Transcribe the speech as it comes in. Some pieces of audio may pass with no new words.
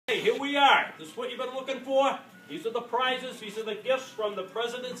we are. This is what you've been looking for. These are the prizes. These are the gifts from the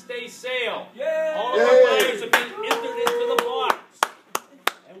President's Day sale. Yay! All of our prizes have been entered into the box.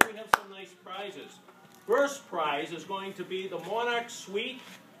 And we have some nice prizes. First prize is going to be the Monarch Suite.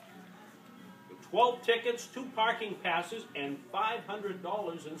 12 tickets, 2 parking passes, and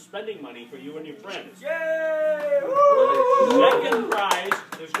 $500 in spending money for you and your friends. Yay! Second prize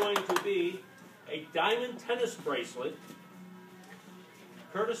is going to be a diamond tennis bracelet,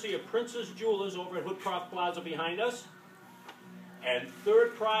 courtesy of Princess Jewelers over at Woodcroft Plaza behind us. And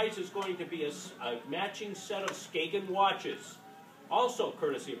third prize is going to be a matching set of Skagen watches, also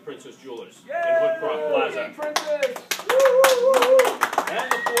courtesy of Princess Jewelers in Woodcroft Plaza. Yay, Princess! And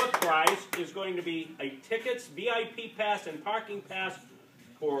the fourth prize is going to be a tickets, VIP pass, and parking pass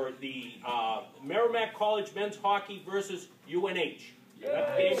for the Merrimack College men's hockey versus UNH.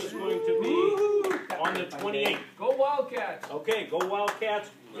 That game is going to be on the 28th. Go Wildcats! Okay, go Wildcats.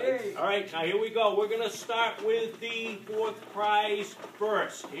 Yay. All right, now here we go. We're going to start with the fourth prize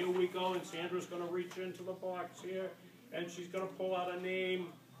first. Here we go, and Sandra's going to reach into the box here, and she's going to pull out a name,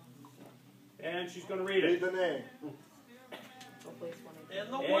 and she's going to read it. Read the name.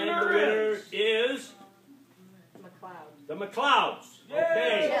 And the winner is McLeod. the McLeods.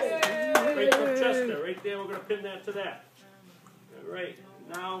 Okay. Yay. Right from Chester. Right there. We're going to pin that to that. All right.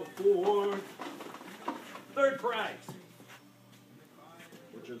 Now for third prize,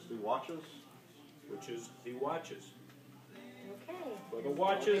 Which is the watches. which is the watches. Okay. For the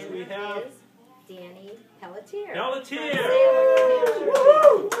watches, we have Danny Pelletier. Pelletier.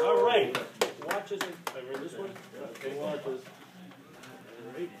 Woo! All right. Watches. I read this one. Okay, watches.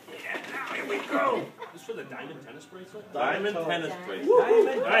 All right. Yeah. Now here we go. This for the diamond tennis bracelet. Diamond tennis bracelet.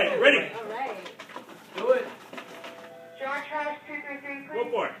 All right. Ready. All right. Do it! George House 233, Go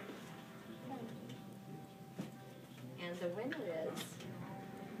please. for it. And the winner is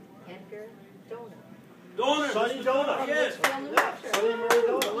Edgar Donut. Donut. Sunny Donut. Yes. From New Hampshire. Sunny Mary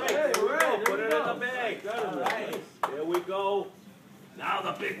All Donut. right, there we go. Put it in the bag. Got it. Nice. There we go. Now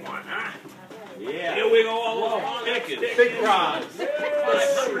the big one, huh? Yeah. Here we go. All those tickets. Big prize. The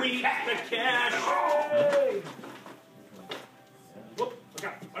suite, the cash. Yay. Whoop.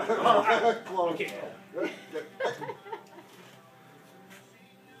 Okay. Close. Okay.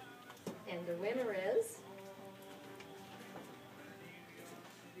 And the winner is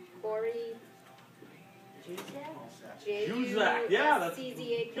Corey Juzak. Juzak, yeah, that's-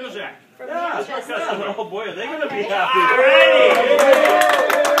 J-U-S-C-Z-A-K. Juzak. From Yeah, Manchester. oh boy, are they going to be Okay. happy. All righty.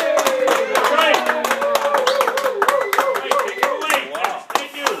 All right. All right, take it away. Wow.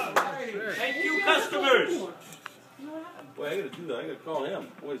 Thank you. Thank you, customers. Boy, I got to do that. I got to call him.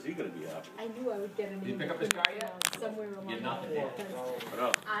 Boy, is he going to be happy. I knew I would get an Did you email pick up his car yet? somewhere along You're the not way there. because I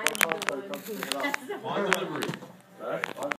know. I'm the one who has On delivery. All right.